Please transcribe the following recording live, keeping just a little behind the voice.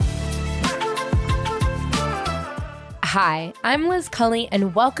Hi, I'm Liz Cully,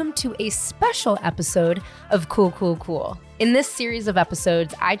 and welcome to a special episode of Cool, Cool, Cool. In this series of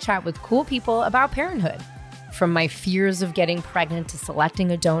episodes, I chat with cool people about parenthood. From my fears of getting pregnant to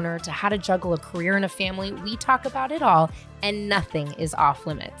selecting a donor to how to juggle a career and a family, we talk about it all, and nothing is off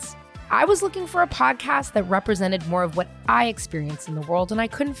limits. I was looking for a podcast that represented more of what I experience in the world, and I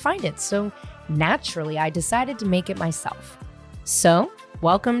couldn't find it, so naturally, I decided to make it myself. So,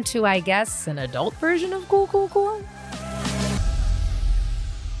 welcome to, I guess, an adult version of Cool, Cool, Cool.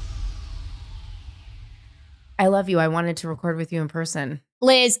 I love you. I wanted to record with you in person.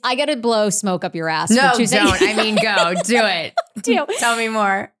 Liz, I got to blow smoke up your ass. No, for choosing. don't. I mean, go. Do it. Tell me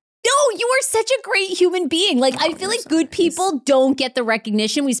more. No, you are such a great human being. Like, I feel like good people don't get the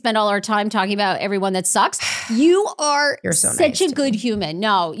recognition. We spend all our time talking about everyone that sucks. You're so such a good human.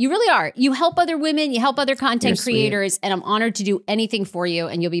 No, you really are. You help other women. You help other content creators. And I'm honored to do anything for you.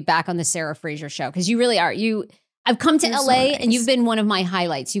 And you'll be back on the Sarah Fraser show because you really are. I've come to LA and you've been one of my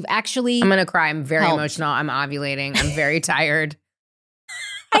highlights. You've actually I'm going to cry. I'm very emotional. I'm ovulating. I'm very tired.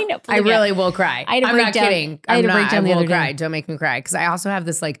 I know. I really will cry. I'm not kidding. I will cry. Don't make me cry. Because I also have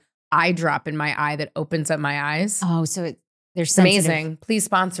this like eye drop in my eye that opens up my eyes. Oh, so they're sensitive. Amazing. Please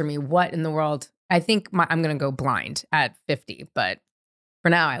sponsor me. What in the world? I think I'm going to go blind at 50. But for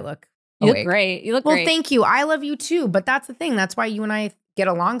now, I look awake. You look great. You look great. Well, thank you. I love you too. But that's the thing. That's why you and I get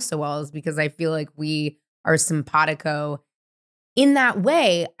along so well is because I feel like we are simpatico in that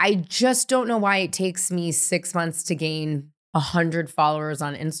way. I just don't know why it takes me 6 months to gain 100 followers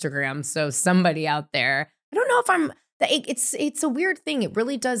on Instagram. So somebody out there, I don't know if it's a weird thing. It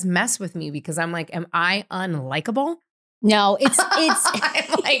really does mess with me because I'm like, am I unlikable? No, it's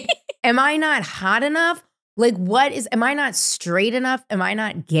like, am I not hot enough? Like, am I not straight enough? Am I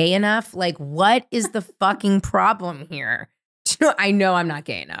not gay enough? Like, what is the fucking problem here? I know I'm not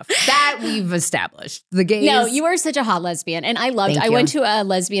gay enough. That we've established. The gays. No, you are such a hot lesbian. And I went to a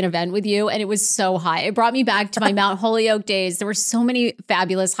lesbian event with you and it was so hot. It brought me back to my Mount Holyoke days. There were so many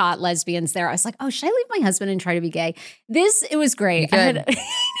fabulous hot lesbians there. I was like, oh, should I leave my husband and try to be gay? It was great.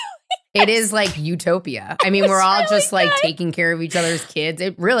 It is like utopia. I mean, we're all really just like taking care of each other's kids.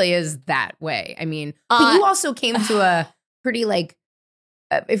 It really is that way. I mean, but you also came to a pretty like,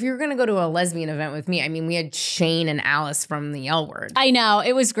 if you're going to go to a lesbian event with me, I mean, we had Shane and Alice from the L Word. I know.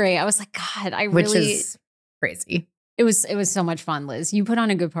 It was great. I was like, God, Which is crazy. It was so much fun, Liz. You put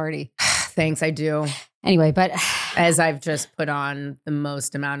on a good party. Thanks, I do. Anyway, but as I've just put on the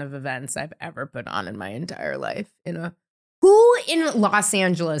most amount of events I've ever put on in my entire life. Who in Los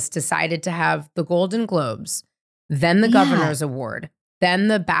Angeles decided to have the Golden Globes, then the Governor's Award, then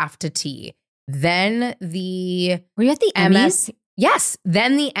the BAFTA tea, then the Were you at the Emmys? Yes,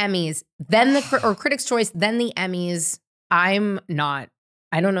 then the Emmys, then the Critics' Choice, then the Emmys. I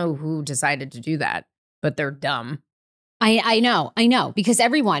don't know who decided to do that, but they're dumb. I know, because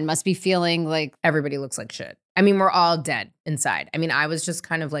everyone must be feeling like everybody looks like shit. I mean, we're all dead inside. I mean, I was just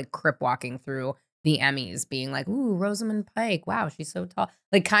kind of like crip walking through the Emmys being like, ooh, Rosamund Pike. Wow, she's so tall.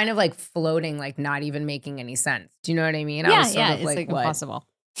 Like kind of like floating, like not even making any sense. Do you know what I mean? Yeah, it's like impossible.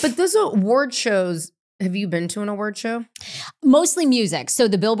 But those award shows, have you been to an award show? Mostly music. So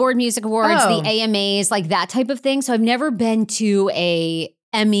the Billboard Music Awards, the AMAs, like that type of thing. So I've never been to a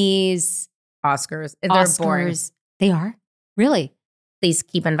Emmys. Oscars. They're boring. They are? Really? Please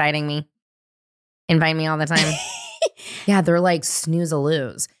keep inviting me. Invite me all the time. Yeah, they're like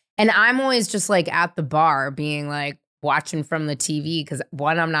snooze-a-loos. And I'm always just like at the bar being like watching from the TV because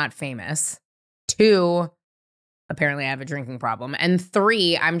one, I'm not famous. Two, apparently I have a drinking problem. And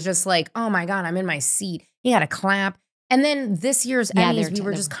three, I'm just like, oh my God, I'm in my seat. You got to clap. And then this year's Emmys, we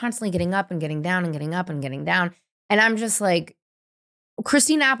were just constantly getting up and getting down and getting up and getting down. And I'm just like,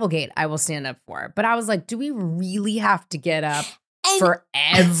 Christine Applegate, I will stand up for. But I was like, do we really have to get up for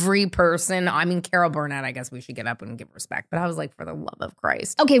every person? I mean, Carol Burnett, I guess we should get up and give respect. But I was like, for the love of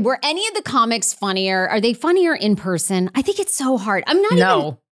Christ. Okay, were any of the comics funnier? Are they funnier in person? I think it's so hard.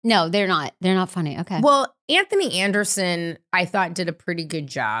 No, they're not. They're not funny. Okay. Well, Anthony Anderson, I thought did a pretty good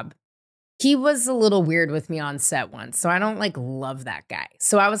job. He was a little weird with me on set once. So I don't like love that guy.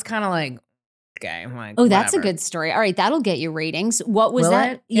 So I was kind of like, okay. I'm like, that's a good story. All right, that'll get you ratings. What was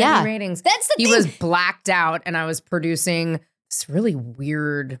that? Yeah. Ratings. That's the thing. He was blacked out and I was producing this really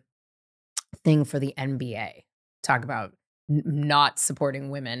weird thing for the NBA. Talk about not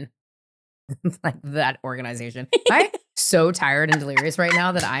supporting women. Like that organization. I'm so tired and delirious right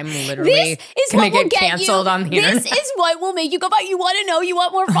now that I'm literally going to get canceled on the internet. This is what will make you go back. You want to know, you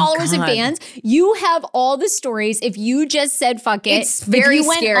want more followers and fans. You have all the stories. If you just said fuck it, it's very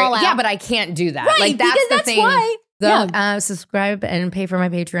scary. Yeah, but I can't do that. Right, like that's the thing. Subscribe and pay for my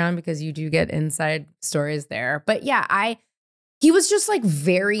Patreon because you do get inside stories there. But yeah, he was just like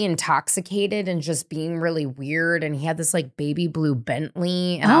very intoxicated and just being really weird. And he had this like baby blue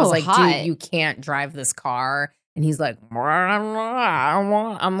Bentley. And I was like, hot. dude, you can't drive this car. And he's like,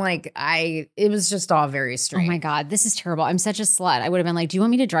 I'm like, it was just all very strange. Oh my God, this is terrible. I'm such a slut. I would have been like, do you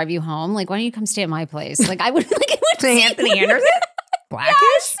want me to drive you home? Like, why don't you come stay at my place? Like, I would like it would Anthony Anderson? Blackish?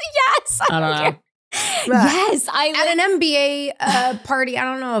 Yes. I don't know. Yes. At an MBA party, I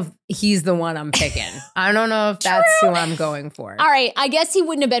don't know if he's the one I'm picking. I don't know if that's who I'm going for. All right. I guess he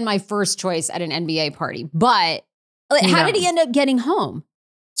wouldn't have been my first choice at an NBA party, but how did he end up getting home?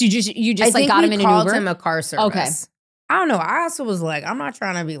 So you just like got him in an Uber? I think we called him a car service. Okay. I don't know. I also was like, I'm not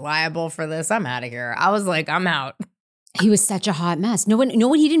trying to be liable for this. I'm out of here. I was like, I'm out. He was such a hot mess. No one,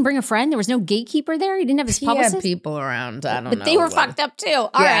 he didn't bring a friend. There was no gatekeeper there. He didn't have his publicist. He had people around. I don't know. But they were fucked up too. All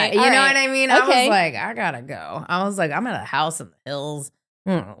right. You know what I mean? Okay. I was like, I gotta go. I was like, I'm at a house in the hills.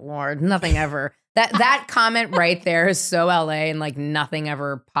 Oh, Lord, nothing ever. That comment right there is so LA, and like nothing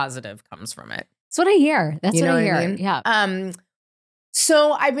ever positive comes from it. That's what I hear. That's what I hear. I mean? Yeah.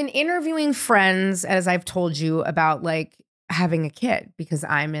 So I've been interviewing friends, as I've told you, about like having a kid because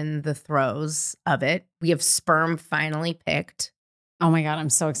I'm in the throes of it. We have sperm finally picked. Oh my God, I'm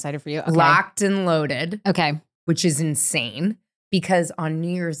so excited for you. Okay. Locked and loaded. Okay. Which is insane because on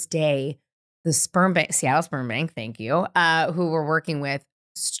New Year's Day, the sperm bank, Seattle Sperm Bank, thank you, who we're working with,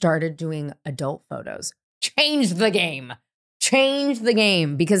 started doing adult photos. Changed the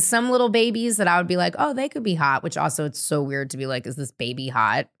game because some little babies that I would be like, oh, they could be hot, which also it's so weird to be like, is this baby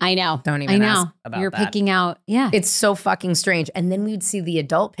hot? I know. Don't even ask about You're that. picking out. Yeah. It's so fucking strange. And then we'd see the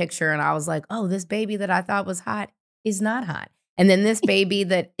adult picture and I was like, oh, this baby that I thought was hot is not hot. And then this baby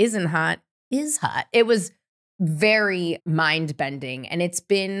that isn't hot is hot. It was very mind bending. And it's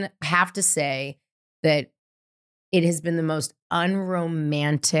been, I have to say that it has been the most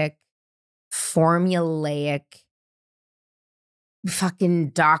unromantic, formulaic, fucking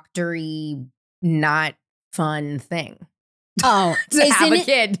doctory, not fun thing. Oh, to have a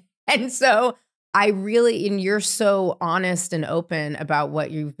kid. And so I really, and you're so honest and open about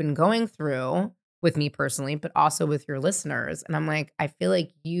what you've been going through with me personally, but also with your listeners. And I'm like, I feel like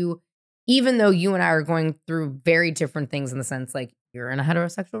you, even though you and I are going through very different things in the sense, like you're in a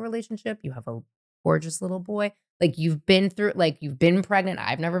heterosexual relationship, you have a gorgeous little boy. Like you've been through, like you've been pregnant.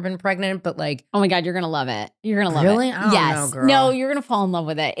 I've never been pregnant, but like, oh my God, you're gonna love it. You're gonna love really? it. I don't yes. know, girl. No, you're gonna fall in love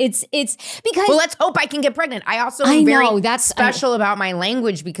with it. It's because. Well, let's hope I can get pregnant. I also am that's special about my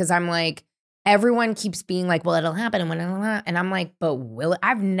language because I'm like, everyone keeps being like, well, it'll happen and I'm like, but will it?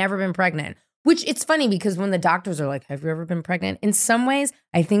 I've never been pregnant. Which it's funny because when the doctors are like, have you ever been pregnant? In some ways,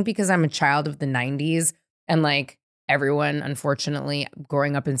 I think because I'm a child of the 90s and like everyone, unfortunately,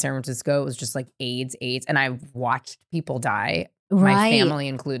 growing up in San Francisco, it was just like AIDS. And I've watched people die, my family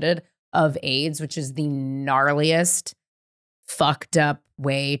included, of AIDS, which is the gnarliest, fucked up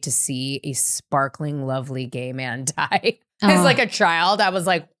way to see a sparkling, lovely gay man die. As like a child, I was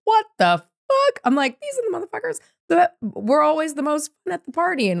like, what the fuck? I'm like, these are the motherfuckers that we're always the most fun at the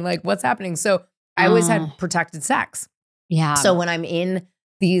party and like what's happening. So I always had protected sex. Yeah. So when I'm in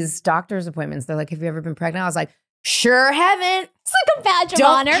these doctor's appointments, they're like, have you ever been pregnant? I was like, sure haven't. It's like a badge of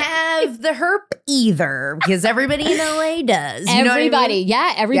honor. Don't have the herp either because everybody in LA does. You know what I mean?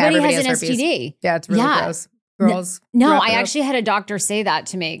 Yeah, everybody has an herpes. STD. Yeah, it's really gross. Girls. No, I actually had a doctor say that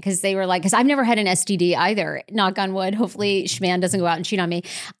to me because they were like, because I've never had an STD either. Knock on wood. Hopefully Schman doesn't go out and cheat on me.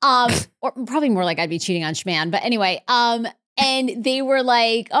 Or probably more like I'd be cheating on Schman. But anyway, and they were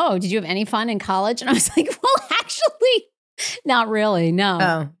like, oh, did you have any fun in college? And I was like, well, actually, not really. No.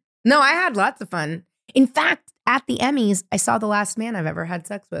 Oh. No, I had lots of fun. In fact, at the Emmys, I saw the last man I've ever had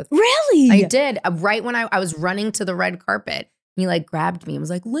sex with. Really? I did. Right when I was running to the red carpet, he like grabbed me and was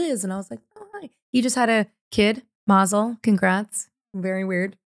like, Liz. And I was like, oh, hi. He just had a kid. Mazel. Congrats. Very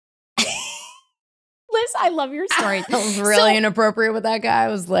weird. Liz, I love your story. I was really inappropriate with that guy. I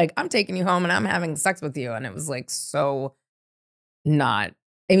was like, I'm taking you home and I'm having sex with you. And it was like so not.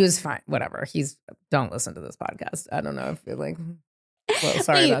 It was fine. Whatever. Don't listen to this podcast. I don't know if you're like... Well,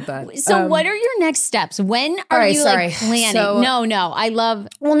 sorry about that. So what are your next steps? When are you like planning? So, no. I love...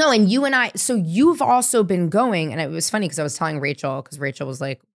 Well, no, and you and I... So you've also been going, and it was funny because I was telling Rachel, because Rachel was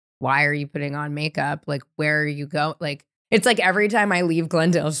like, why are you putting on makeup? Like, where are you going? Like, it's like every time I leave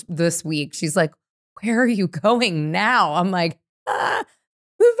Glendale this week, she's like, where are you going now? I'm like, the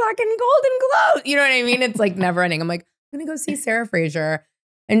fucking Golden Globe. You know what I mean? It's like never ending. I'm like, I'm going to go see Sarah Fraser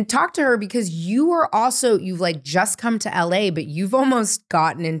and talk to her because you've like just come to LA, but you've almost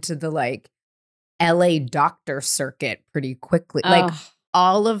gotten into the like LA doctor circuit pretty quickly. Like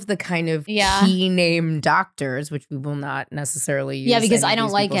all of the kind of key name doctors, which we will not necessarily use. Yeah, because I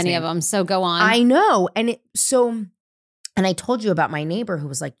don't like any of them. So go on. I know. And I told you about my neighbor who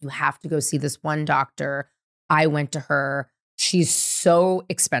was like, you have to go see this one doctor. I went to her. She's so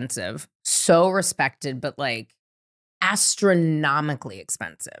expensive, so respected, but like astronomically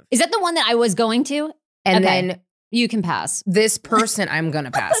expensive. Is that the one that I was going to? And then you can pass. This person, I'm going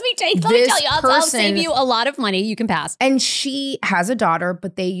to pass. Let me tell you, I'll save you a lot of money. You can pass. And she has a daughter,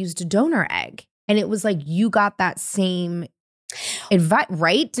 but they used a donor egg. And it was like, you got that same advice,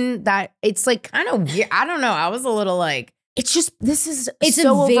 right? And that it's like kind of weird. I don't know. I was a little like, it's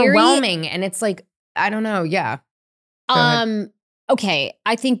so overwhelming. And it's like, I don't know. Yeah. Okay.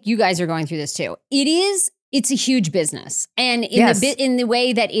 I think you guys are going through this too. It's a huge business. And in the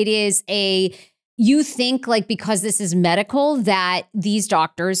way that it is you think like because this is medical that these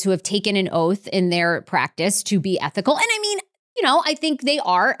doctors who have taken an oath in their practice to be ethical. And I mean, I think they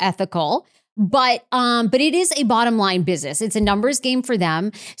are ethical, but it is a bottom line business. It's a numbers game for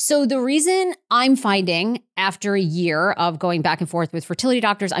them. So the reason I'm finding after a year of going back and forth with fertility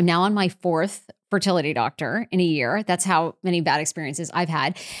doctors, I'm now on my 4th fertility doctor in a year. That's how many bad experiences I've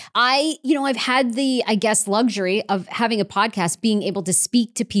had. I've had the, I guess, luxury of having a podcast, being able to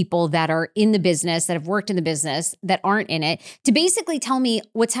speak to people that are in the business, that have worked in the business, that aren't in it, to basically tell me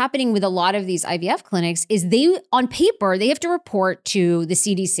what's happening with a lot of these IVF clinics is on paper, they have to report to the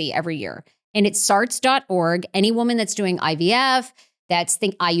CDC every year. And it's sarts.org. Any woman that's doing IVF, that's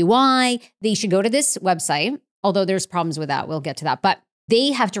IUI, they should go to this website, although there's problems with that. We'll get to that. But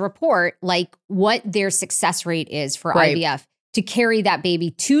they have to report like what their success rate is for IVF to carry that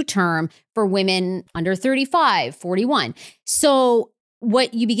baby to term for women under 35, 41. So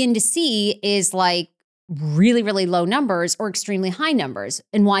what you begin to see is like really, really low numbers or extremely high numbers.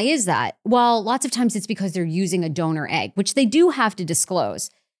 And why is that? Well, lots of times it's because they're using a donor egg, which they do have to disclose.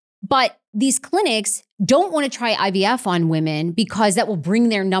 But these clinics don't want to try IVF on women because that will bring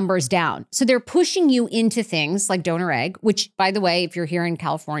their numbers down. So they're pushing you into things like donor egg, which, by the way, if you're here in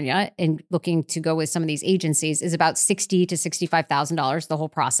California and looking to go with some of these agencies, is about $60,000 to $65,000, the whole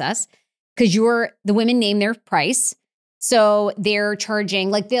process, because the women name their price. So they're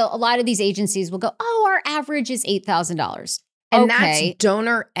charging, like a lot of these agencies will go, our average is $8,000. And that's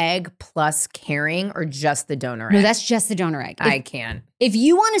donor egg plus carrying or just the donor egg? No, that's just the donor egg. I can. If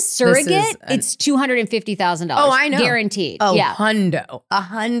you want a surrogate, it's $250,000. Oh, I know. Guaranteed. Oh, yeah.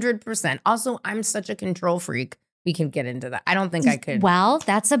 100%. Also, I'm such a control freak. We can get into that. I don't think I could. Well,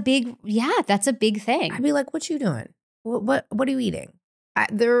 that's a big thing. I'd be like, what you doing? What are you eating?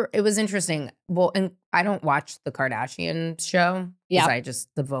 It was interesting. Well, and I don't watch the Kardashian show. Yeah. I just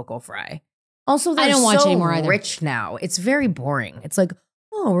the vocal fry. Also, they're I don't watch anymore either. Rich now. It's very boring. It's like,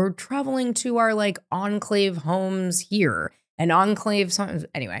 we're traveling to our like enclave homes here and enclave homes.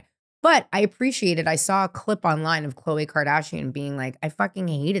 Anyway, but I appreciate it. I saw a clip online of Khloe Kardashian being like, I fucking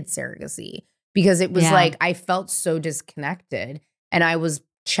hated surrogacy because it was like, I felt so disconnected and I was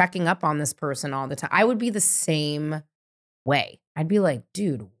checking up on this person all the time. I would be the same way. I'd be like,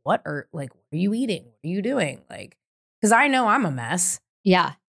 dude, what are you eating? What are you doing? Like, because I know I'm a mess.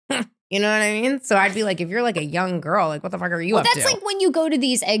 Yeah. You know what I mean? So I'd be like, if you're like a young girl, like what the fuck are you up to? That's like when you go to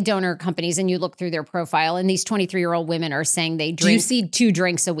these egg donor companies and you look through their profile and these 23-year-old women are saying they drink 2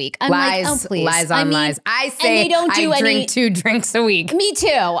 drinks a week. I'm lies, like, oh, please. Lies on lies. I say I drink 2 drinks a week. Me too.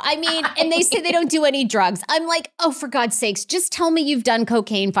 I mean, and they say they don't do any drugs. I'm like, oh, for God's sakes, just tell me you've done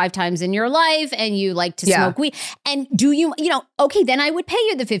cocaine 5 times in your life and you like to smoke weed. And do you, okay, then I would pay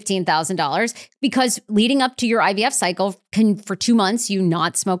you the $15,000 because leading up to your IVF cycle for 2 months, you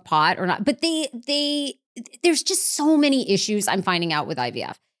not smoke pot or not. But there's just so many issues I'm finding out with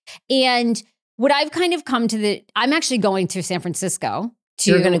IVF. And what I've kind of come to I'm actually going to San Francisco.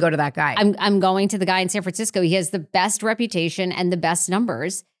 You're going to go to that guy. I'm going to the guy in San Francisco. He has the best reputation and the best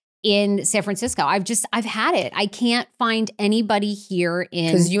numbers in San Francisco. I've had it. I can't find anybody here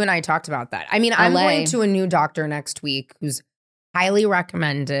because you and I talked about that. I mean, I'm going to a new doctor next week who's highly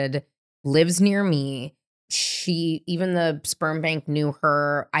recommended, lives near me. Even the sperm bank knew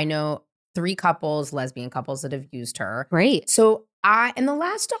her. I know 3 couples, lesbian couples that have used her. Great. So and the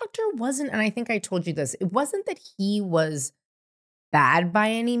last doctor wasn't, and I think I told you this, it wasn't that he was bad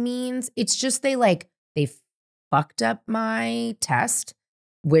by any means. It's just they fucked up my test,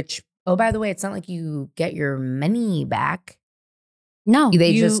 which, oh, by the way, it's not like you get your money back. No.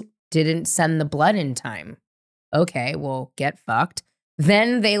 They just didn't send the blood in time. Okay, well, get fucked.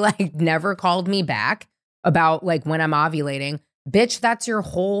 Then they never called me back about when I'm ovulating. Bitch, that's your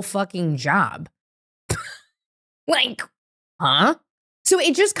whole fucking job. Huh? So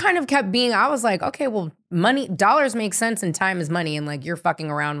it just kind of kept being, I was like, okay, well, dollars make sense and time is money. And like, you're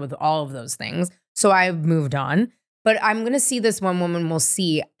fucking around with all of those things. So I've moved on. But I'm going to see this one woman, we'll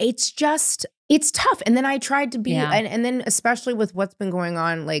see. It's tough. And then I tried to be, and then especially with what's been going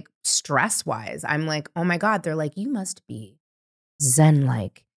on, like stress-wise, I'm like, oh my God, they're like, you must be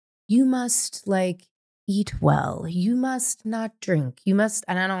Zen-like. You must like eat well. You must not drink. You must,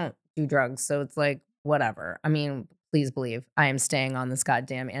 and I don't do drugs. So it's like, whatever. I mean, please believe I am staying on this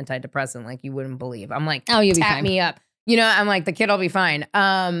goddamn antidepressant like you wouldn't believe. I'm like, you'll be tap fine. me up. You know, I'm like, the kid will be fine.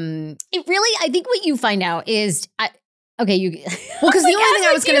 It really, I think what you find out is, okay, you. Well, because the only thing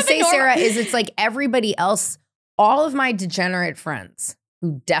I was going to say, Sarah, is it's like everybody else, all of my degenerate friends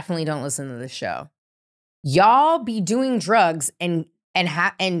who definitely don't listen to this show, y'all be doing drugs and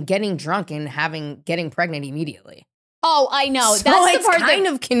getting drunk and getting pregnant immediately. Oh, I know. So that's it's the part kind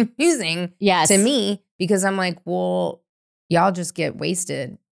of confusing to me because I'm like, well, y'all just get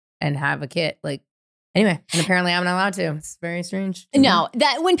wasted and have a kid. Like, anyway, and apparently I'm not allowed to. It's very strange. No,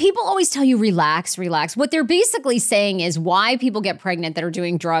 that when people always tell you relax, what they're basically saying is why people get pregnant that are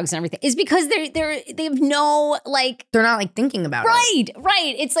doing drugs and everything is because they have no like they're not like thinking about it.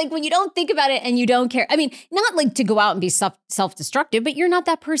 Right. It's like when you don't think about it and you don't care. I mean, not like to go out and be self-destructive, but you're not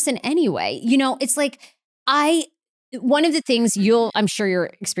that person anyway. You know, it's like one of the things I'm sure you're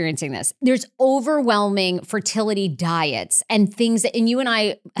experiencing this. There's overwhelming fertility diets and things and you and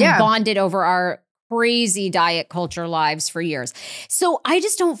I have bonded over our crazy diet culture lives for years. So I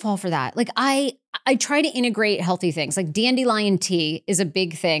just don't fall for that. Like I try to integrate healthy things. Like dandelion tea is a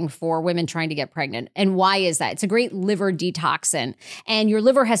big thing for women trying to get pregnant. And why is that? It's a great liver detoxin. And your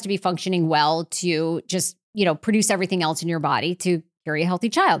liver has to be functioning well to just, produce everything else in your body to carry a healthy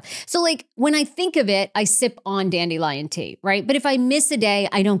child. So like when I think of it, I sip on dandelion tea, right? But if I miss a day,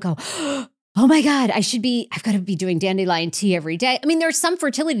 I don't go, oh my God, I've got to be doing dandelion tea every day. I mean, there are some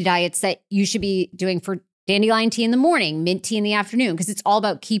fertility diets that you should be doing for dandelion tea in the morning, mint tea in the afternoon, because it's all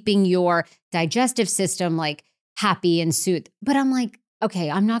about keeping your digestive system like happy and soothed. But I'm like, okay,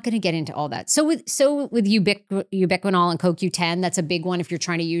 I'm not going to get into all that. So with ubiquinol and CoQ10, that's a big one if you're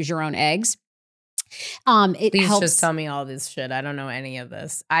trying to use your own eggs. Please helps. Just tell me all this shit. I don't know any of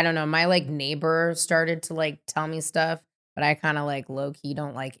this. I don't know. My like neighbor started to like tell me stuff. But I kind of like low-key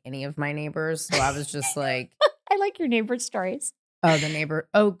don't like any of my neighbors. So I was just like. I like your neighbor's stories. Oh, the neighbor.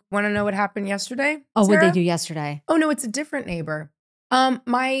 Oh, want to know what happened yesterday? Oh, Sarah? What did they do yesterday? Oh, no, it's a different neighbor.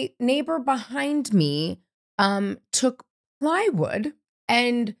 My neighbor behind me took plywood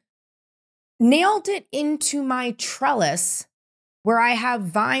and nailed it into my trellis where I have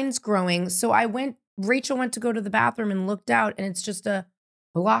vines growing. So Rachel went to go to the bathroom and looked out and it's just a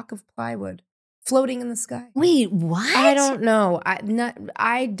block of plywood floating in the sky. Wait, what? I don't know.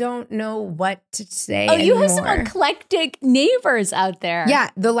 I don't know what to say anymore. You have some eclectic neighbors out there. Yeah.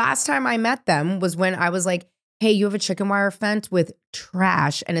 The last time I met them was when I was like, hey, you have a chicken wire fence with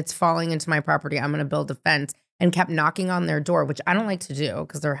trash and it's falling into my property. I'm going to build a fence, and kept knocking on their door, which I don't like to do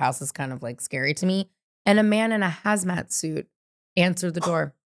because their house is kind of like scary to me. And a man in a hazmat suit answered the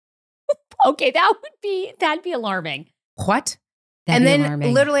door. Okay, that'd be alarming. What? That'd and then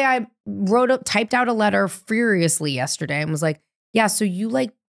alarming. Literally I typed out a letter furiously yesterday and was like, yeah, so you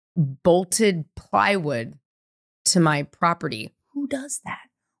like bolted plywood to my property. Who does that?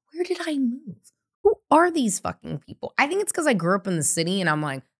 Where did I move? Who are these fucking people? I think it's because I grew up in the city and I'm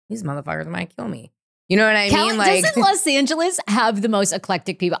like, these motherfuckers might kill me. You know what I mean? Like, doesn't Los Angeles have the most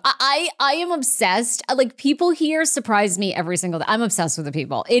eclectic people? I am obsessed. Like people here surprise me every single day. I'm obsessed with the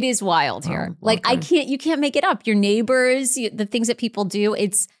people. It is wild here. Like you can't make it up. Your neighbors, the things that people do.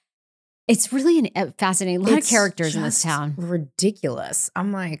 It's really fascinating. A lot of characters in this town. Ridiculous.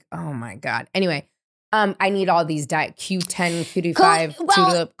 I'm like, oh my God. Anyway, I need all these diet Q10, Q5,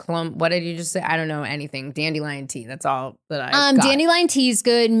 tulip, clump. What did you just say? I don't know anything. Dandelion tea. That's all that I got. Dandelion tea is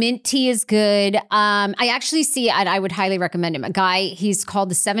good. Mint tea is good. I actually see, and I would highly recommend him. A guy, he's called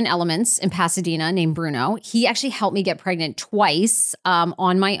the 7 Elements in Pasadena named Bruno. He actually helped me get pregnant twice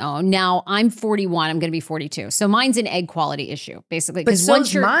on my own. Now I'm 41. I'm going to be 42. So mine's an egg quality issue, basically. But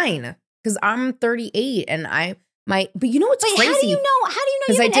so's mine. Because I'm 38 and but you know what's crazy? How do you know?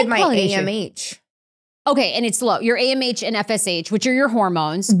 Because I did my AMH. Okay, and it's low. Your AMH and FSH, which are your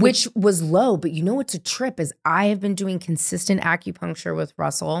hormones. Which was low, but you know what's a trip is I have been doing consistent acupuncture with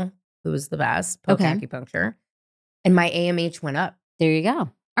Russell, who is the best, acupuncture, and my AMH went up. There you go.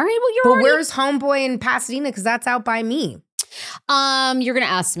 All right, well, where's homeboy in Pasadena? Because that's out by me. You're going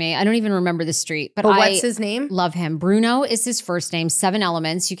to ask me. I don't even remember the street. But what's his name? Love him. Bruno is his first name, 7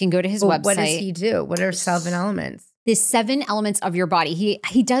 Elements. You can go to his website. What does he do? What are 7 elements? The 7 elements of your body.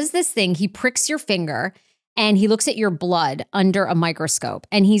 He does this thing. He pricks your finger and he looks at your blood under a microscope,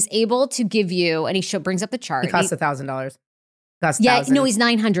 and he's able to give you, and brings up the chart. He costs $1,000. Yeah, no, he's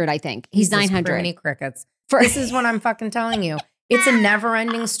 900, I think. He's 900. Many crickets. This is what I'm fucking telling you. It's a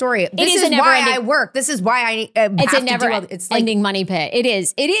never-ending story. This is why I work. This is why I it's a never-ending money pit. It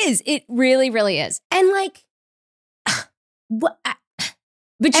is. It is. It really, really is. And like, what?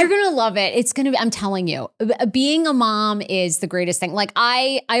 But you're going to love it. It's going to be, I'm telling you, being a mom is the greatest thing. Like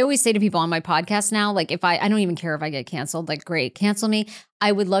I always say to people on my podcast now, like if I don't even care if I get canceled, like great, cancel me.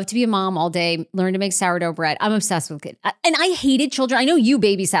 I would love to be a mom all day, learn to make sourdough bread. I'm obsessed with kids. And I hated children. I know you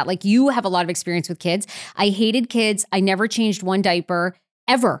babysat, like you have a lot of experience with kids. I hated kids. I never changed one diaper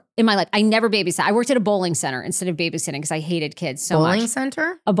ever in my life. I never babysat. I worked at a bowling center instead of babysitting because I hated kids so much. Bowling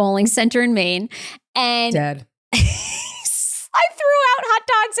center? A bowling center in Maine. And dead. I threw out hot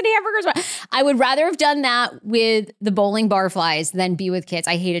dogs and hamburgers. I would rather have done that with the bowling barflies than be with kids.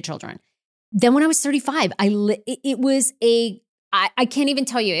 I hated children. Then when I was 35, it was I can't even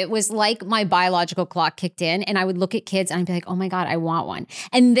tell you. It was like my biological clock kicked in and I would look at kids and I'd be like, oh my God, I want one.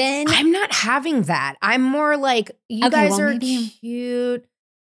 And then I'm not having that. I'm more like, you guys are cute.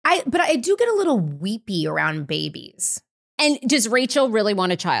 But I do get a little weepy around babies. And does Rachel really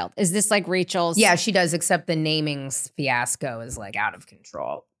want a child? Is this like Rachel's? Yeah, she does, except the naming fiasco is like out of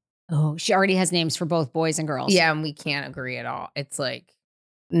control. Oh, she already has names for both boys and girls. Yeah, and we can't agree at all. It's like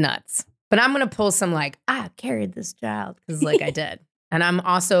nuts. But I'm going to pull some like, I carried this child because like I did. And I'm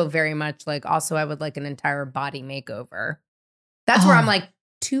also very much like, also I would like an entire body makeover. That's where I'm like,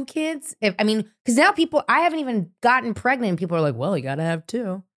 2 kids? Because now I haven't even gotten pregnant and people are like, well, you got to have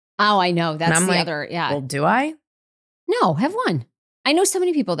 2. Oh, I know. That's the like, other, yeah. Well, do I? No, have one. I know so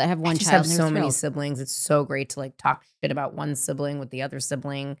many people that have one child. I just have so many siblings. It's so great to like talk shit about one sibling with the other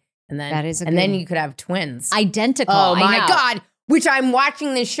sibling. And then then you could have twins. Identical. Oh my God. Which I'm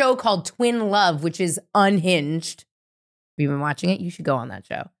watching this show called Twin Love, which is unhinged. Have you been watching it? You should go on that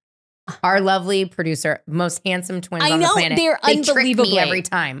show. Our lovely producer, most handsome twins on the planet. They're unbelievable every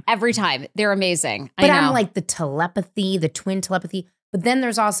time. Every time. They're amazing. But I'm like the telepathy, the twin telepathy. But then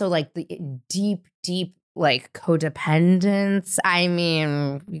there's also like the deep, deep like codependence. I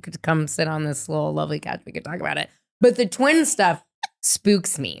mean, you could come sit on this little lovely couch. We could talk about it. But the twin stuff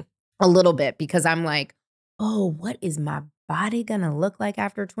spooks me a little bit because I'm like, oh, what is my body gonna look like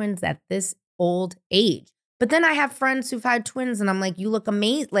after twins at this old age? But then I have friends who've had twins and I'm like, you look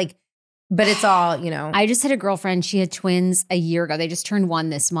amazing. Like, but it's all, I just had a girlfriend. She had twins a year ago. They just turned 1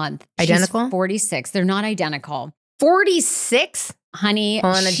 this month. Identical? She's 46. They're not identical. 46? Honey,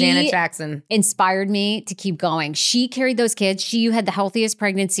 pulling a Janet Jackson. Inspired me to keep going. She carried those kids. She had the healthiest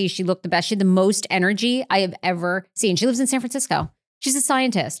pregnancy. She looked the best. She had the most energy I have ever seen. She lives in San Francisco. She's a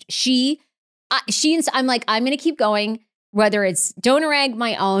scientist. I'm like, I'm going to keep going, whether it's donor egg,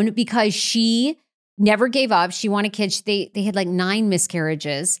 my own, because she never gave up. She wanted kids. They had like 9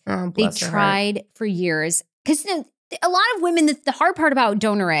 miscarriages. Oh, they tried for years. Because a lot of women, the hard part about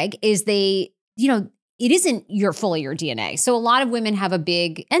donor egg is it isn't fully your DNA. So a lot of women have and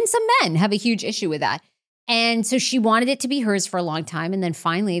some men have a huge issue with that. And so she wanted it to be hers for a long time. And then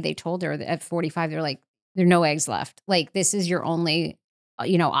finally they told her that at 45, they're like, there are no eggs left. Like, this is your only,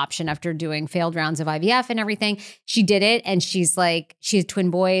 option after doing failed rounds of IVF and everything. She did it. And she's like, she has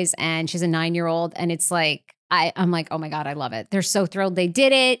twin boys and she's a 9-year-old. And it's like, I'm like, oh my God, I love it. They're so thrilled they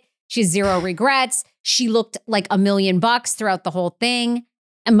did it. She has 0 regrets. She looked like $1 million throughout the whole thing.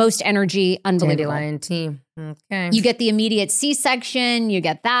 And most energy, unbelievable. Dandelion tea. Okay. You get the immediate C-section. You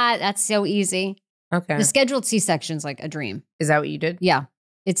get that. That's so easy. Okay. The scheduled C-section's like a dream. Is that what you did? Yeah.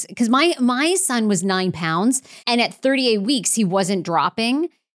 It's because my son was 9 pounds, and at 38 weeks he wasn't dropping,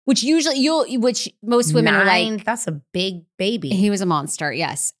 which most women are like, that's a big baby. He was a monster,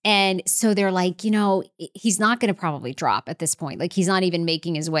 yes. And so they're like, he's not going to probably drop at this point. Like, he's not even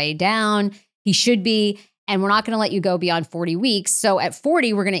making his way down. He should be. And we're not going to let you go beyond 40 weeks. So at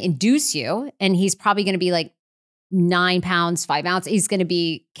 40, we're going to induce you. And he's probably going to be like 9 pounds, 5 ounces. He's going to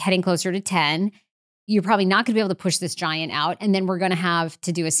be heading closer to 10. You're probably not going to be able to push this giant out. And then we're going to have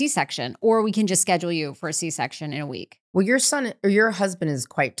to do a C-section. Or we can just schedule you for a C-section in a week. Well, your son or your husband is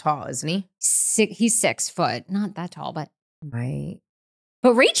quite tall, isn't he? He's 6 foot. Not that tall, but. Right.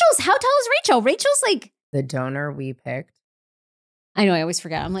 But how tall is Rachel? Rachel's like. The donor we picked. I know, I always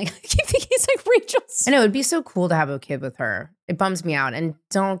forget. I'm like, I keep thinking it's like Rachel's. I know, it'd be so cool to have a kid with her. It bums me out. And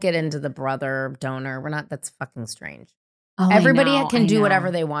don't get into the brother donor. That's fucking strange. Oh, Everybody can do whatever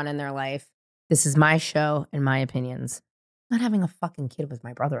they want in their life. This is my show and my opinions. I'm not having a fucking kid with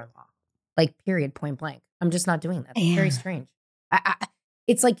my brother-in-law. Like, period, point blank. I'm just not doing that. It's very strange.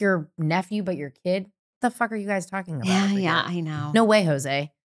 It's like your nephew, but your kid. What the fuck are you guys talking about? Yeah, I know. No way,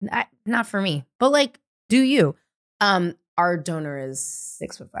 Jose. Not for me. But like, Do you? Our donor is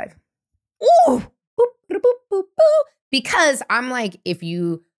 6'5". Ooh, boop, boop, boop, boop, boop. Because I'm like,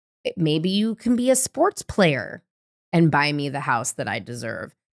 maybe you can be a sports player and buy me the house that I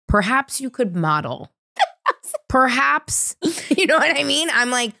deserve. Perhaps you could model. Perhaps, you know what I mean? I'm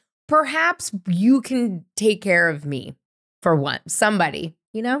like, perhaps you can take care of me for once. Somebody,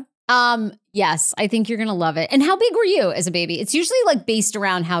 you know? Yes, I think you're going to love it. And how big were you as a baby? It's usually like based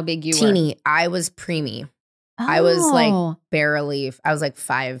around how big you were. Teeny. I was preemie. Oh. I was like I was like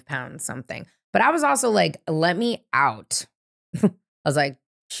 5 pounds something. But I was also like, let me out. I was like,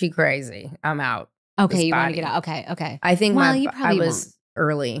 she crazy. I'm out. Okay, you want to get out. Okay. I think I was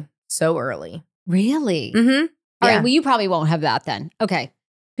early. So early. Really? Mm-hmm. All right, well, you probably won't have that then. Okay.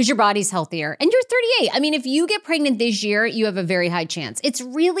 Because your body's healthier. And you're 38. I mean, if you get pregnant this year, you have a very high chance. It's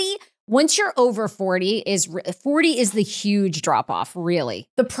really, once you're over 40 is the huge drop off, really.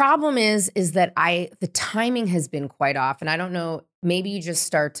 The problem is that the timing has been quite off. And I don't know, maybe you just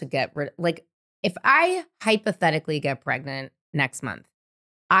start to get rid, like if I hypothetically get pregnant next month,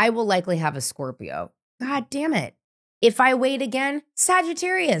 I will likely have a Scorpio. God damn it. If I wait again,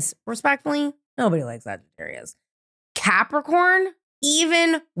 Sagittarius. Respectfully, nobody likes Sagittarius. Capricorn,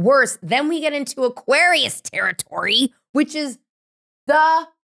 even worse. Then we get into Aquarius territory, which is the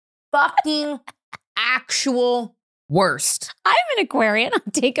fucking actual worst. I'm an Aquarian. I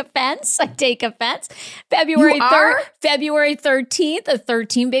take offense. February 13th, a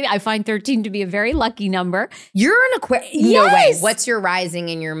 13 baby. I find 13 to be a very lucky number. You're an Aquarian. Yes. No way. What's your rising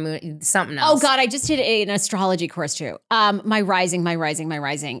and your moon? Something else. Oh God, I just did an astrology course too. My rising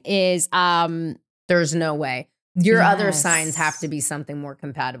is there's no way. Your other signs have to be something more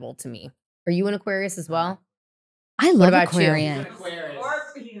compatible to me. Are you an Aquarius as well? I love Aquarian.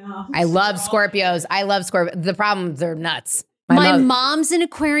 I love Scorpios. The problem, they're nuts. My mom's an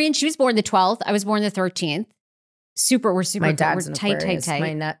Aquarian. She was born the 12th. I was born the 13th. We're super. My dad's we're an tight.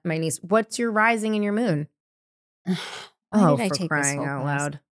 Aquarius. My niece. What's your rising and your moon? Oh, for crying out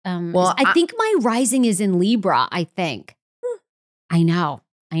loud. Well, I think my rising is in Libra, I think. I know.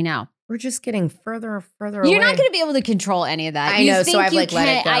 We're just getting further and further away. You're not going to be able to control any of that. I know, so I've let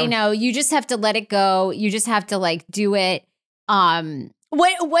it go. I know. You just have to let it go. You just have to do it.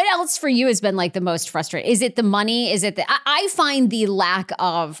 What else for you has been like the most frustrating? Is it the money? Is it I find the lack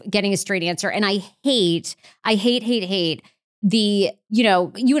of getting a straight answer, and I hate the,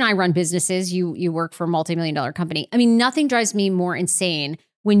 you and I run businesses. You work for a multi-million-dollar company. I mean, nothing drives me more insane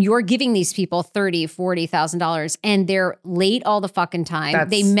when you're giving these people $30,000, $40,000 and they're late all the fucking time.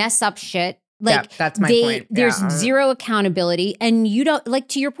 They mess up shit. That's my point. There's zero accountability, and you don't,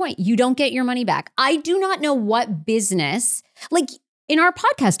 to your point, you don't get your money back. I do not know what business, in our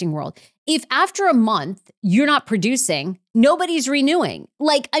podcasting world, if after a month you're not producing, nobody's renewing.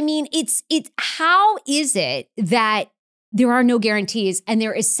 It's how is it that there are no guarantees and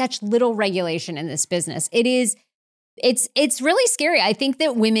there is such little regulation in this business? It's really scary. I think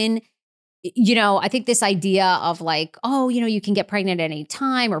that women, I think this idea of you can get pregnant at any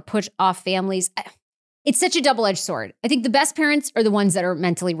time or push off families. It's such a double-edged sword. I think the best parents are the ones that are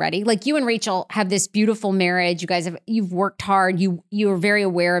mentally ready. Like you and Rachel have this beautiful marriage. You guys you've worked hard. You are very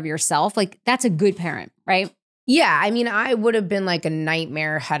aware of yourself. That's a good parent, right? Yeah. I mean, I would have been like a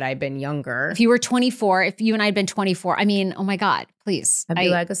nightmare had I been younger. If you were 24, if you and I had been 24, I mean, oh my God, please. I'd be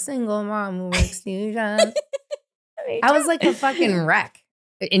like a single mom who works 2 jobs. I was like a fucking wreck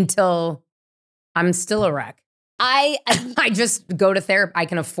until I'm still a wreck. I just go to therapy. I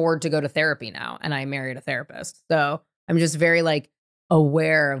can afford to go to therapy now, and I married a therapist. So I'm just very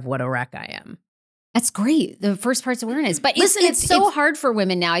aware of what a wreck I am. That's great. The first part's awareness. But it's so hard for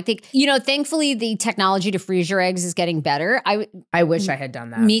women now. I think, thankfully the technology to freeze your eggs is getting better. I wish I had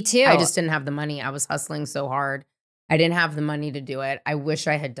done that. Me too. I just didn't have the money. I was hustling so hard. I didn't have the money to do it. I wish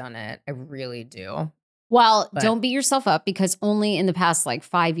I had done it. I really do. Well, don't beat yourself up, because only in the past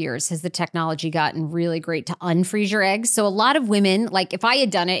 5 years has the technology gotten really great to unfreeze your eggs. So a lot of women, if I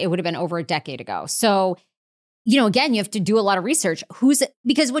had done it, it would have been over a decade ago. So, again, you have to do a lot of research.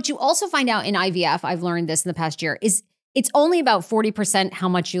 Because what you also find out in IVF, I've learned this in the past year, is it's only about 40% how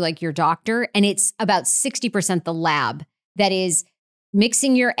much you like your doctor. And it's about 60% the lab that is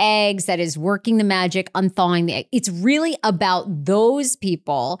mixing your eggs, that is working the magic, unthawing the egg. It's really about those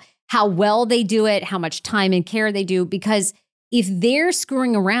people, how well they do it, how much time and care they do. Because if they're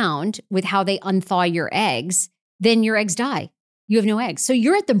screwing around with how they unthaw your eggs, then your eggs die. You have no eggs. So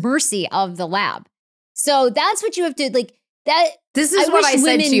you're at the mercy of the lab. So that's what you have to This is what I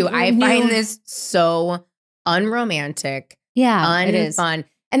said to you. I find this so unromantic. Yeah, it is. Unfun.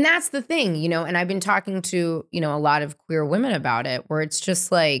 And that's the thing, and I've been talking to, a lot of queer women about it, where it's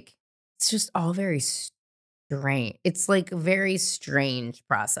just it's just all very strange. It's like a very strange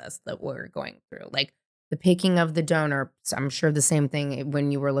process that we're going through. Like the picking of the donor. I'm sure the same thing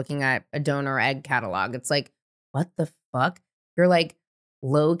when you were looking at a donor egg catalog. It's like, what the fuck? You're like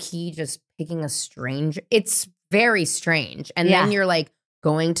low key just picking a strange. It's very strange. And then you're like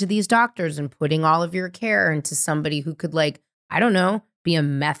going to these doctors and putting all of your care into somebody who could like, I don't know, be a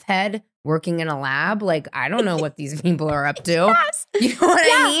meth head working in a lab. Like, I don't know what these people are up to. Yes. You know what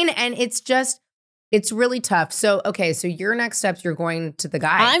I mean? And it's really tough. So, okay. So your next steps, you're going to the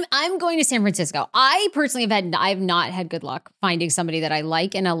guy. I'm going to San Francisco. I personally I've not had good luck finding somebody that I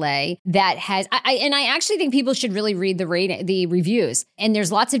like in LA that has, I actually think people should really read the reviews. And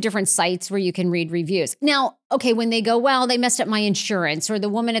there's lots of different sites where you can read reviews. Now, okay, when they go, well, they messed up my insurance or the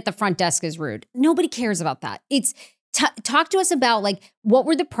woman at the front desk is rude. Nobody cares about that. It's talk to us about like, what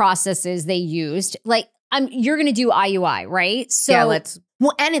were the processes they used? Like, you're going to do IUI, right? So yeah,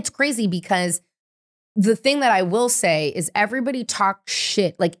 well, and it's crazy because the thing that I will say is everybody talks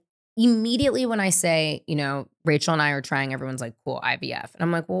shit. Like immediately when I say, you know, Rachel and I are trying, everyone's like, cool, IVF. And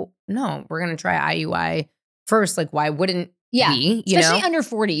I'm like, well, no, we're going to try IUI first. Like, why wouldn't we? Especially under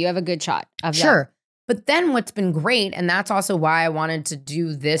 40, you have a good shot of that. Sure. But then what's been great, and that's also why I wanted to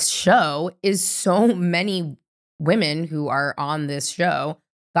do this show, is so many women who are on this show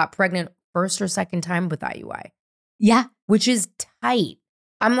got pregnant first or second time with IUI. Yeah. Which is tight.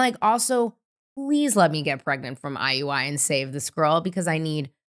 I'm like, also, please let me get pregnant from IUI and save this girl because I need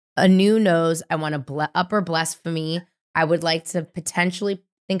a new nose. I want upper blasphemy. I would like to potentially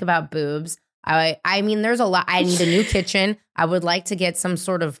think about boobs. I mean, there's a lot. I need a new kitchen. I would like to get some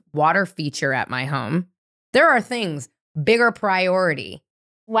sort of water feature at my home. There are things, bigger priority.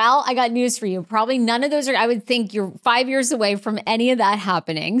 Well, I got news for you. Probably none of those I would think you're 5 years away from any of that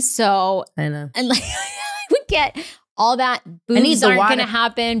happening. So, I know. And like, I would get all that. Boobs aren't going to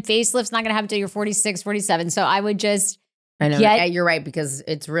happen. Facelift's not going to happen until you're 46, 47. So I would just I know. Yeah, you're right, because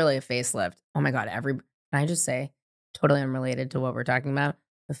it's really a facelift. Oh my God. Can I just say, totally unrelated to what we're talking about,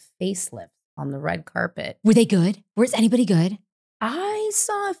 the facelift on the red carpet. Were they good? Was anybody good? I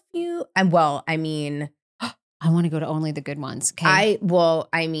saw a few. And well, I mean, I want to go to only the good ones. Okay.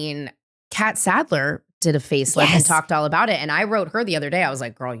 Kat Sadler did a facelift and talked all about it. And I wrote her the other day. I was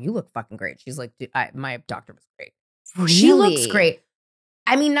like, girl, you look fucking great. She's like, my doctor was great. Really? She looks great.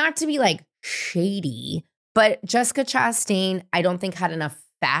 I mean, not to be like shady, but Jessica Chastain, I don't think had enough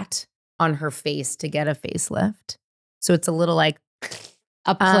fat on her face to get a facelift. So it's a little like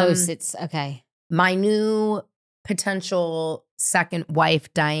up close. It's okay. My new potential second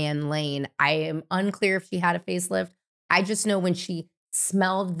wife, Diane Lane, I am unclear if she had a facelift. I just know when she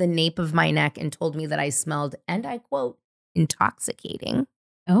smelled the nape of my neck and told me that I smelled, and I quote, intoxicating.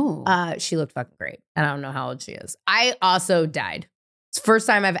 Oh. She looked fucking great. And I don't know how old she is. I also died. It's the first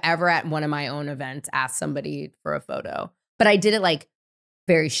time I've ever at one of my own events asked somebody for a photo. But I did it like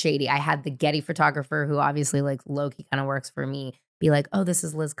very shady. I had the Getty photographer, who obviously like low-key kind of works for me, be like, oh, this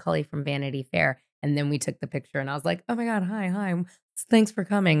is Liz Cully from Vanity Fair. And then we took the picture and I was like, oh my God, hi. Thanks for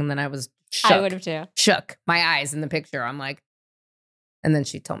coming. And then I was shook. I would have too. Shook my eyes in the picture. I'm like, and then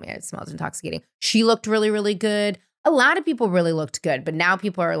she told me it smelled intoxicating. She looked really, really good. A lot of people really looked good, but now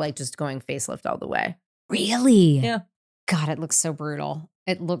people are like just going facelift all the way. Really? Yeah. God, it looks so brutal.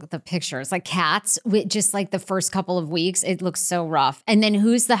 Look at the pictures, like cats with just like the first couple of weeks, it looks so rough. And then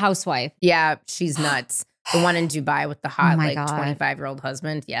who's the housewife? Yeah, she's nuts. The one in Dubai with the hot, 25-year-old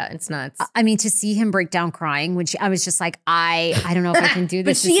husband. Yeah, it's nuts. I mean, to see him break down crying when I was just like, I don't know if I can do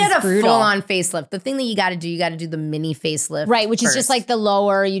this. But she had a full-on facelift. The thing that you got to do the mini facelift. Right, which is just like the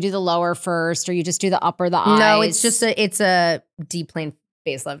lower. You do the lower first, or you just do the upper, the eyes. No, it's a deep plane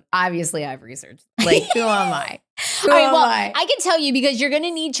facelift. Obviously, I've researched. Like, who am I? I can tell you because you're going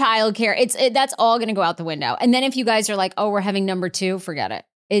to need childcare. That's all going to go out the window. And then if you guys are like, oh, we're having number 2, forget it.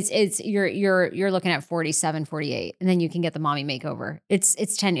 You're looking at 47, 48, and then you can get the mommy makeover. It's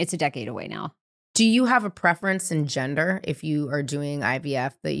a decade away now. Do you have a preference in gender if you are doing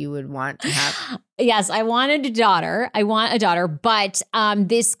IVF that you would want to have? Yes, I want a daughter, but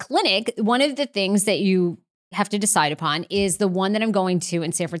this clinic, one of the things that you have to decide upon is the one that I'm going to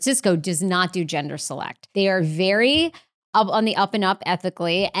in San Francisco does not do gender select. They are very on the up and up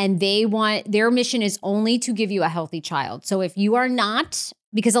ethically, and their mission is only to give you a healthy child. So if you are not,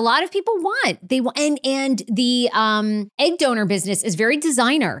 because a lot of people want and the egg donor business is very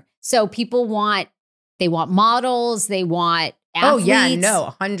designer. So people want models, they want athletes. Oh yeah,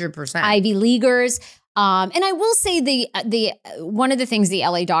 no, 100%. Ivy Leaguers. And I will say the one of the things the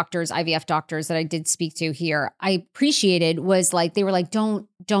LA doctors, IVF doctors that I did speak to here, I appreciated was like, they were like, don't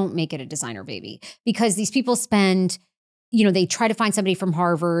make it a designer baby, because these people spend they try to find somebody from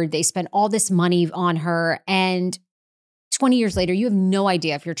Harvard. They spend all this money on her. And 20 years later, you have no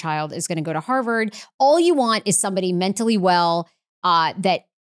idea if your child is going to go to Harvard. All you want is somebody mentally well that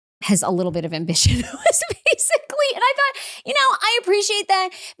has a little bit of ambition, basically. And I thought, I appreciate that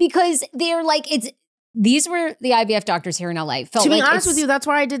because they're like, these were the IVF doctors here in LA. To be honest with you, that's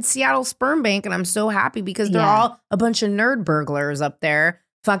why I did Seattle Sperm Bank. And I'm so happy because they're all a bunch of nerd burglars up there.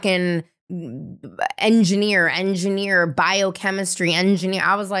 Fucking engineer, biochemistry engineer.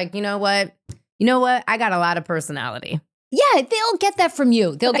 I was like, you know what? I got a lot of personality. Yeah, they'll get that from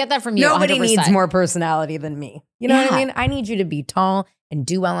you. Nobody 100%. needs more personality than me. You know what I mean? I need you to be tall and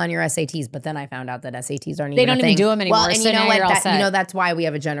do well on your SATs. But then I found out that SATs aren't even a thing. They don't even do them anymore. Well, and so you know what? That, that's why we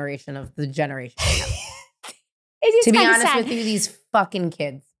have a generation of the generation. To be honest with you, these fucking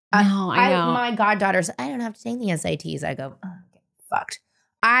kids. I know. My goddaughter said, I don't have to take the SATs. I go, oh, get fucked.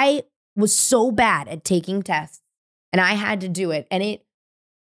 I was so bad at taking tests and I had to do it. And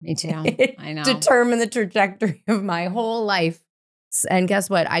me too. I know. Determined the trajectory of my whole life. And guess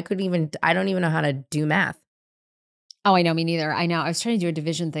what? I don't even know how to do math. Oh, I know. Me neither. I know. I was trying to do a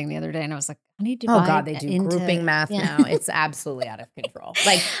division thing the other day and I was like, I need to Oh God, they do grouping math now. It's absolutely out of control.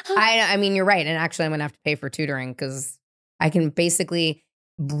 Like, I mean, you're right. And actually I'm going to have to pay for tutoring because I can basically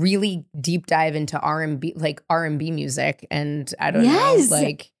really deep dive into R&B music. And I don't know,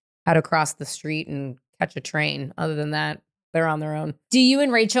 like how to cross the street and catch a train. Other than that, they're on their own. Do you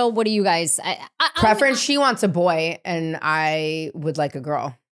and Rachel, what do you guys? Preference, she wants a boy and I would like a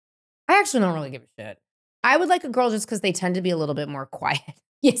girl. I actually don't really give a shit. I would like a girl just because they tend to be a little bit more quiet.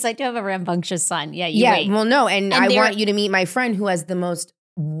 Yes, I do have a rambunctious son. Yeah, wait. Well, no, and I want you to meet my friend who has the most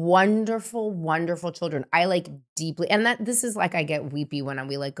wonderful, wonderful children. I like deeply, and this is like I get weepy when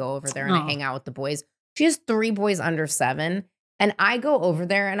we like go over there and I hang out with the boys. She has 3 boys under 7, and I go over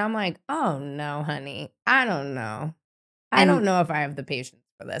there and I'm like, oh no, honey, I don't know. I don't know if I have the patience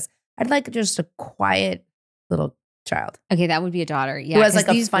for this. I'd like just a quiet little child. Okay, that would be a daughter. Yeah, who has like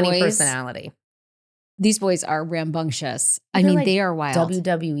a funny personality. These boys are rambunctious. I mean, they are wild.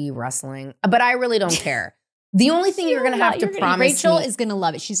 WWE wrestling. But I really don't care. The only thing you're going to have to promise Rachel is going to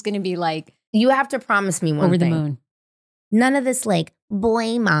love it. She's going to be like. You have to promise me one thing. Over the moon. None of this like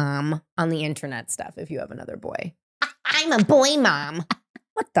boy mom on the internet stuff if you have another boy. I'm a boy mom.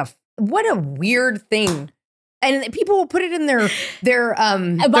 What a weird thing. And people will put it in their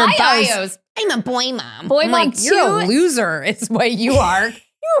bios. I'm a boy mom. Boy mom like, you're a loser. It's what you are. Can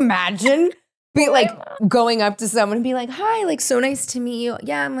you imagine? Be like going up to someone and be like, hi, like so nice to meet you.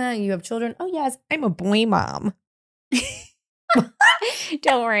 Yeah, you have children. Oh, yes, I'm a boy mom.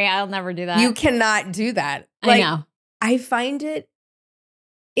 Don't worry, I'll never do that. You cannot do that. I know. I find it,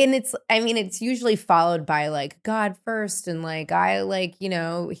 and it's usually followed by like God first and like,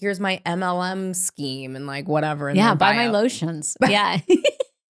 here's my MLM scheme and like whatever. Yeah, buy my lotions. Yeah.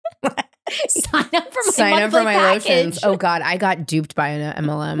 Sign up for my lotions. Oh God, I got duped by an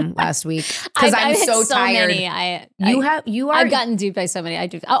MLM last week because I'm so tired. Many. I've gotten duped by so many.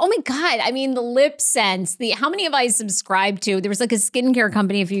 Oh my God. I mean, the lip sense, how many have I subscribed to? There was like a skincare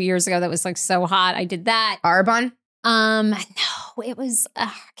company a few years ago that was like so hot. I did that. Arbonne? No, it was,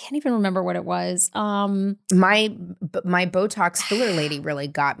 I can't even remember what it was. My Botox filler lady really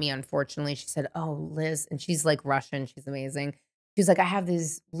got me, unfortunately. She said, oh, Liz, and she's like Russian. She's amazing. She's like, I have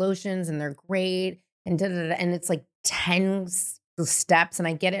these lotions and they're great. And and it's like 10 steps. And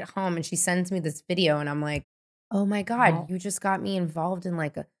I get it home and she sends me this video and I'm like, oh my God, you just got me involved in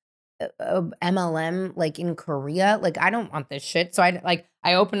like a MLM like in Korea. Like, I don't want this shit. So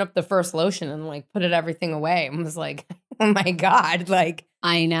I opened up the first lotion and like put everything away. I was like, oh my God. Like,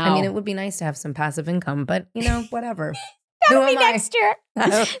 I know. I mean, it would be nice to have some passive income, but whatever. That'll be next year.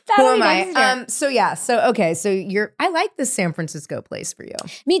 Who am I? So I like this San Francisco place for you.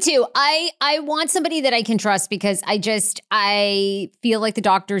 Me too. I want somebody that I can trust because I feel like the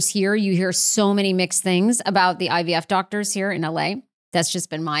doctors here, you hear so many mixed things about the IVF doctors here in LA. That's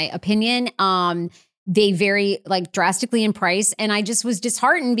just been my opinion. They vary like drastically in price. And I just was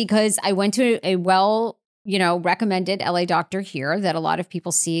disheartened because I went to a recommended LA doctor here that a lot of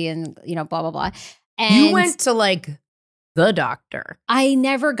people see and, blah, blah, blah. And you went to like the doctor. I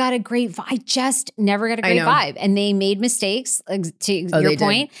never got a great vibe. I just never got a great vibe. And they made mistakes, to your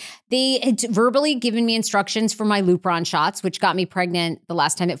point. They had verbally given me instructions for my Lupron shots, which got me pregnant the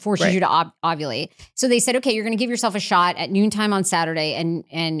last time. It forces you to ovulate. So they said, okay, you're going to give yourself a shot at noontime on Saturday and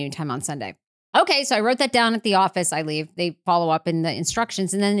noontime on Sunday. Okay, so I wrote that down at the office. I leave. They follow up in the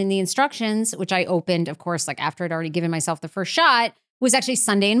instructions. And then in the instructions, which I opened, of course, like after I'd already given myself the first shot, was actually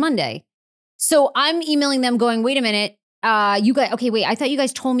Sunday and Monday. So I'm emailing them going, wait a minute. You guys, okay, wait, I thought you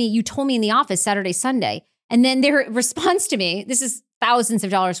guys told me in the office Saturday, Sunday. And then their response to me, this is thousands of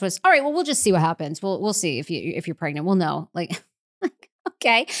dollars, was, all right, well, we'll just see what happens. We'll see if you're pregnant. We'll know. Like,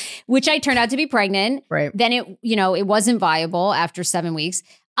 okay. Which I turned out to be pregnant. Right. Then it wasn't viable after 7 weeks.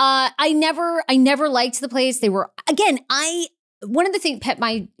 I never liked the place. They were, again, one of the things,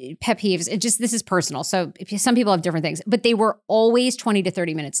 my pet peeves, this is personal. So some people have different things, but they were always 20 to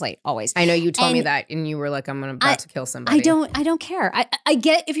 30 minutes late, always. I know you told me that and you were like, I'm about to kill somebody. I don't care. I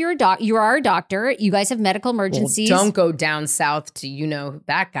get if you're you are a doctor, you guys have medical emergencies. Well, don't go down south to,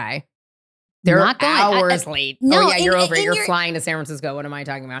 that guy. They're hours late. No, you're flying to San Francisco. What am I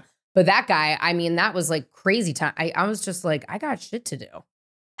talking about? But that guy, that was like crazy time. I was just like, I got shit to do.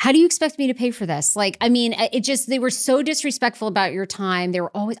 How do you expect me to pay for this? Like, they were so disrespectful about your time. They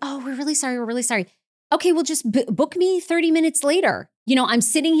were always, oh, we're really sorry. We're really sorry. Okay, well, just book me 30 minutes later. I'm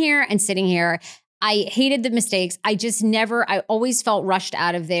sitting here. I hated the mistakes. I always felt rushed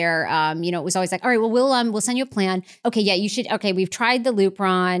out of there. It was always like, all right, well, we'll send you a plan. Okay, yeah, you should. Okay, we've tried the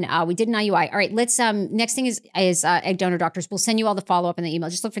Lupron. We did an IUI. All right, let's, next thing is egg donor doctors. We'll send you all the follow-up in the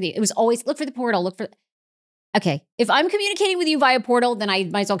email. Just it was always, look for the portal, okay, if I'm communicating with you via portal, then I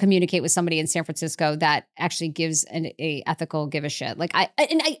might as well communicate with somebody in San Francisco that actually gives a ethical give a shit. Like I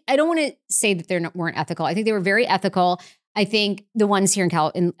don't want to say that they weren't ethical. I think they were very ethical. I think the ones here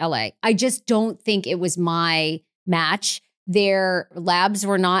in LA, I just don't think it was my match. Their labs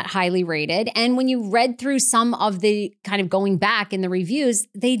were not highly rated. And when you read through some of the kind of going back in the reviews,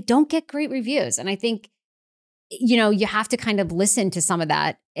 they don't get great reviews. And I think, you have to kind of listen to some of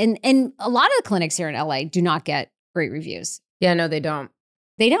that. And a lot of the clinics here in LA do not get great reviews. Yeah, no, they don't.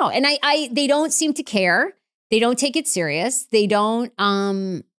 They don't. And they don't seem to care. They don't take it serious. They don't,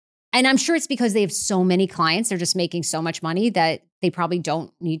 and I'm sure it's because they have so many clients. They're just making so much money that they probably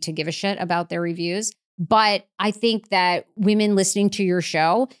don't need to give a shit about their reviews. But I think that women listening to your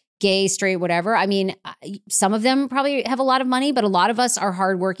show, gay, straight, whatever, some of them probably have a lot of money, but a lot of us are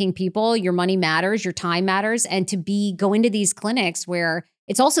hardworking people. Your money matters, your time matters. And to go into these clinics where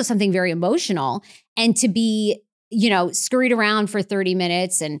it's also something very emotional, and to be, scurried around for 30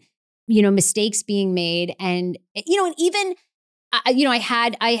 minutes and, mistakes being made. And, and even,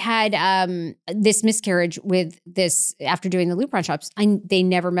 I had this miscarriage with this after doing the Lupron shots. They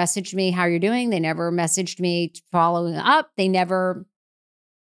never messaged me, how you're doing. They never messaged me following up. They never.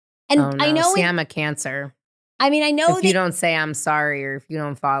 And oh, no. I know I'm a Cancer. I know if you don't say I'm sorry, or if you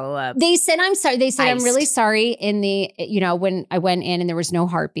don't follow up. They said I'm sorry. They said I'm really sorry in the, when I went in and there was no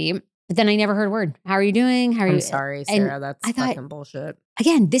heartbeat. But then I never heard a word. How are you doing? I'm sorry, Sarah. That's fucking bullshit.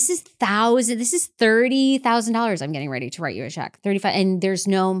 Again, this is $30,000 I'm getting ready to write you a check. 35, and there's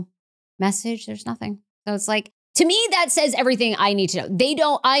no message. There's nothing. So it's like, to me, that says everything I need to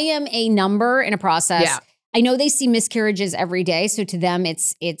know. I am a number in a process. Yeah. I know they see miscarriages every day. So to them,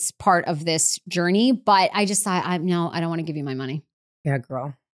 it's part of this journey. But I just thought, no, I don't want to give you my money. Yeah,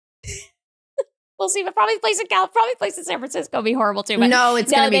 girl. We'll see. But probably place in San Francisco will be horrible too. But no,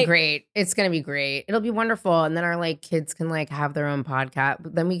 it's going to be great. It's going to be great. It'll be wonderful. And then our kids can have their own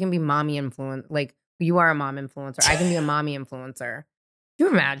podcast. Then we can be mommy influence. You are a mom influencer. I can be a mommy influcer. Can you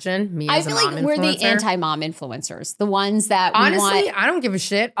imagine me as a mom influencer? I feel like we're the anti-mom influencers. The ones that honestly, I don't give a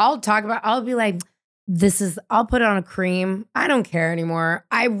shit. I'll be like, I'll put on a cream. I don't care anymore.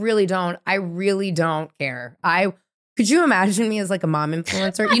 I really don't care. Could you imagine me as a mom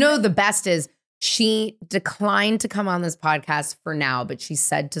influencer? The best is she declined to come on this podcast for now, but she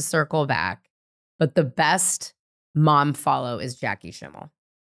said to circle back. But the best mom follow is Jackie Schimmel.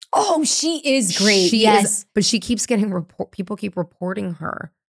 Oh, she is great. She is, but she keeps getting people keep reporting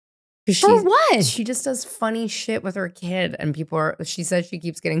her. For what? She just does funny shit with her kid, and she says she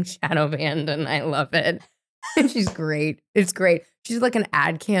keeps getting shadow banned, and I love it. She's great. It's great. She's like an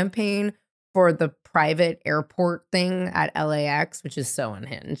ad campaign for the private airport thing at LAX, which is so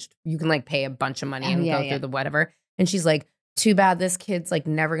unhinged. You can pay a bunch of money and go through the whatever. And she's like, too bad this kid's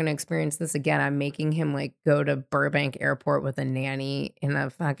never going to experience this again. I'm making him go to Burbank Airport with a nanny in a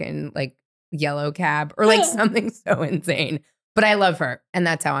fucking yellow cab or something so insane. But I love her. And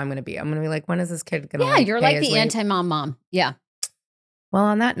that's how I'm going to be. I'm going to be when is this kid going to Yeah, you're like the anti-mom mom. Yeah. Well,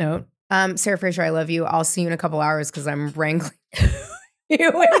 on that note, Sarah Fraser, I love you. I'll see you in a couple hours because I'm wrangling you into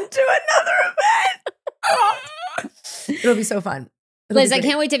another event. It'll be so fun. Liz, I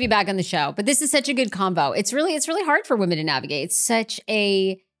can't wait to have you back on the show. But this is such a good combo. It's really hard for women to navigate. It's such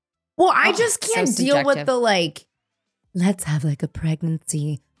a I just can't deal with the let's have a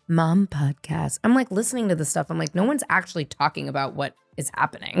pregnancy mom podcast. I'm listening to this stuff. I'm no one's actually talking about what is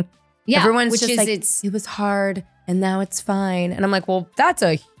happening. Yeah, everyone's just it was hard and now it's fine. And I'm well, that's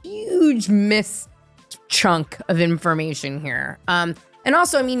a huge chunk of information here. And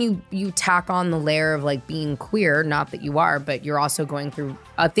also, I mean, you tack on the layer of like being queer, not that you are, but you're also going through,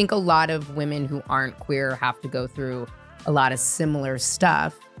 I think a lot of women who aren't queer have to go through a lot of similar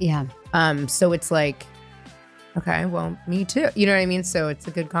stuff. Yeah. So it's like, okay, well, me too. You know what I mean? So it's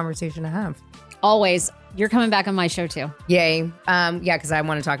a good conversation to have. Always. You're coming back on my show too. Yay. Yeah, because I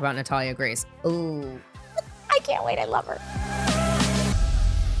want to talk about Natalia Grace. Ooh. I can't wait. I love her.